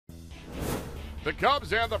The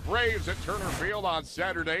Cubs and the Braves at Turner Field on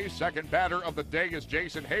Saturday. Second batter of the day is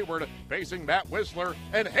Jason Hayward facing Matt Wisler.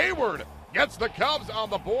 And Hayward gets the Cubs on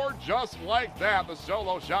the board just like that. The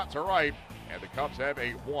solo shot to right. And the Cubs have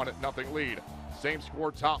a 1-0 lead. Same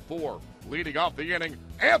score, top four. Leading off the inning,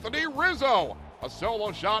 Anthony Rizzo. A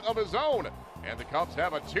solo shot of his own. And the Cubs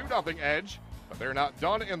have a 2-0 edge. But they're not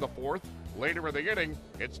done in the fourth. Later in the inning,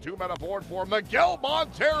 it's 2 men aboard for Miguel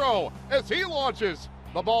Montero as he launches.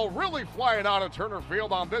 The ball really flying out of Turner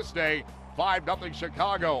Field on this day. 5-0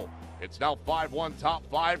 Chicago. It's now 5-1 top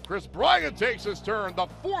five. Chris Bryant takes his turn. The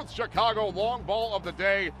fourth Chicago long ball of the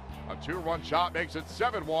day. A 2-run shot makes it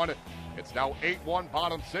 7-1. It's now 8-1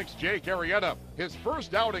 bottom six. Jake Arrieta, his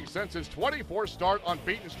first outing since his 24th start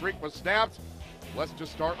unbeaten streak was snapped. Let's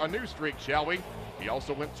just start a new streak, shall we? He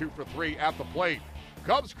also went 2 for 3 at the plate.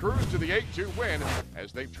 Cubs cruise to the 8-2 win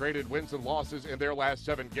as they've traded wins and losses in their last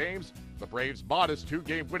 7 games. The Braves' modest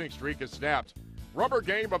 2-game winning streak is snapped. Rubber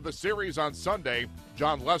game of the series on Sunday,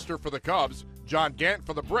 John Lester for the Cubs, John Gant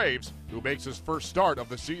for the Braves, who makes his first start of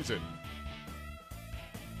the season.